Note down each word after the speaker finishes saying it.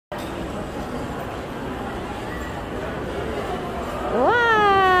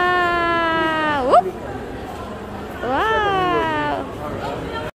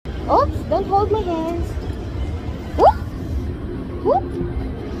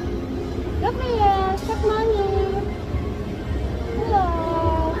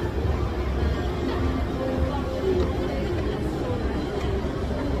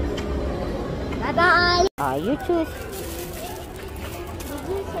You choose. Did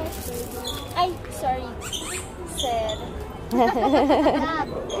you say Ay, sorry. Sir. Gab.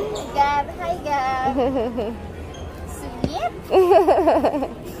 Gab. Hi, Gab. Sweet.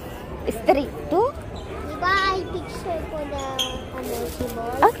 Strict to? Diba I picture ko na emoji.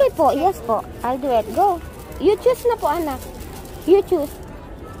 Okay po. Yes po. I'll do it. Go. You choose na po, anak. You choose.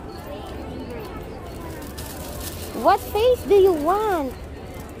 What face do you want?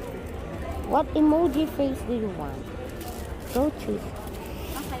 What emoji face do you want? Go choose.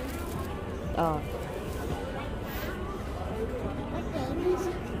 Okay. Oh.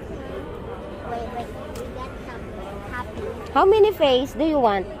 Wait. We got something. Happy. How many face do you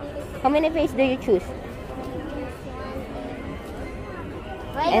want? How many face do you choose?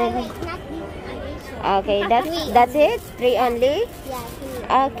 Wait. Not this. Okay, that's it? 3 only? Yeah,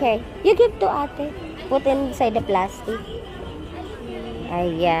 3. Okay. You give to ate. Put inside the plastic.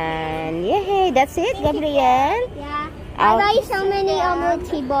 Ayan. Yay! That's it, Gabriel? Yeah. I buy so many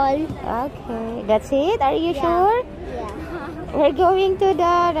emoji ball. Okay. That's it? Are you sure? Yeah. We're going to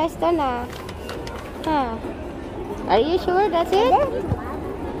the restaurant. Huh. Are you sure that's it?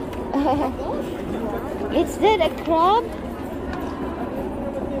 Is that a crab?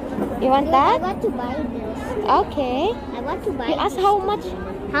 You want that? I want to buy this. Okay. I want to buy You ask how much?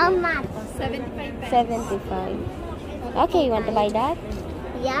 How much? 75. Okay, you want to buy that?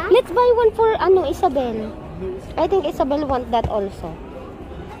 Yeah? Let's buy one for Isabel. I think Isabel want that also.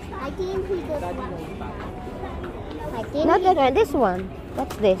 I think he does want. I think Not that one, this one.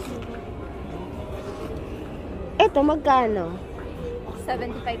 What's this? Ito, magkano?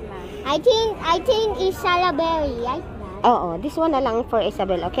 75 man. I think it's Salaberry, right? Oo, this one na lang for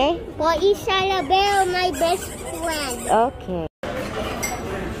Isabel, okay? For Isabel, my best friend. Okay.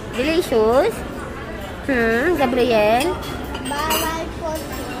 Delicious. Gabriel. Bawal for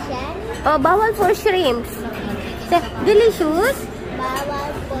chicken. Oh, bawal for shrimps. Delicious. Bawal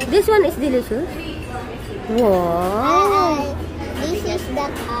for... This one is delicious. Wow. This is the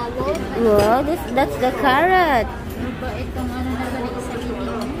carrot. Wow, that's the carrot.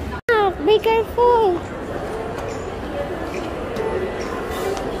 Be careful.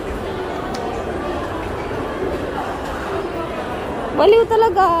 Baliw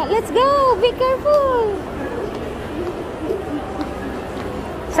talaga. Let's go. Be careful.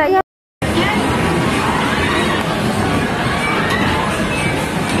 Saya.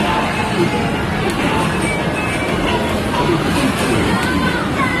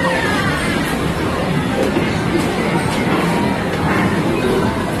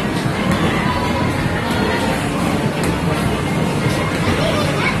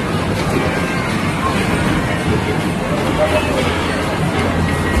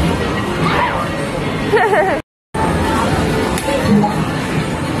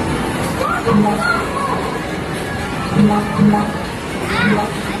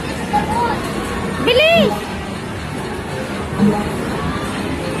 Bilis!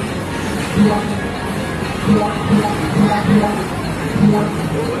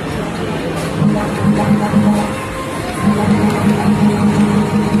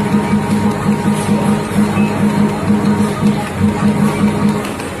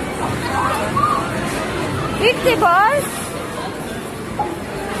 $50 balls?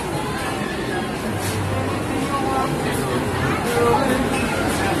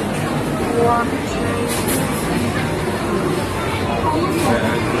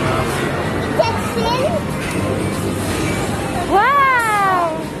 That's it? Wow!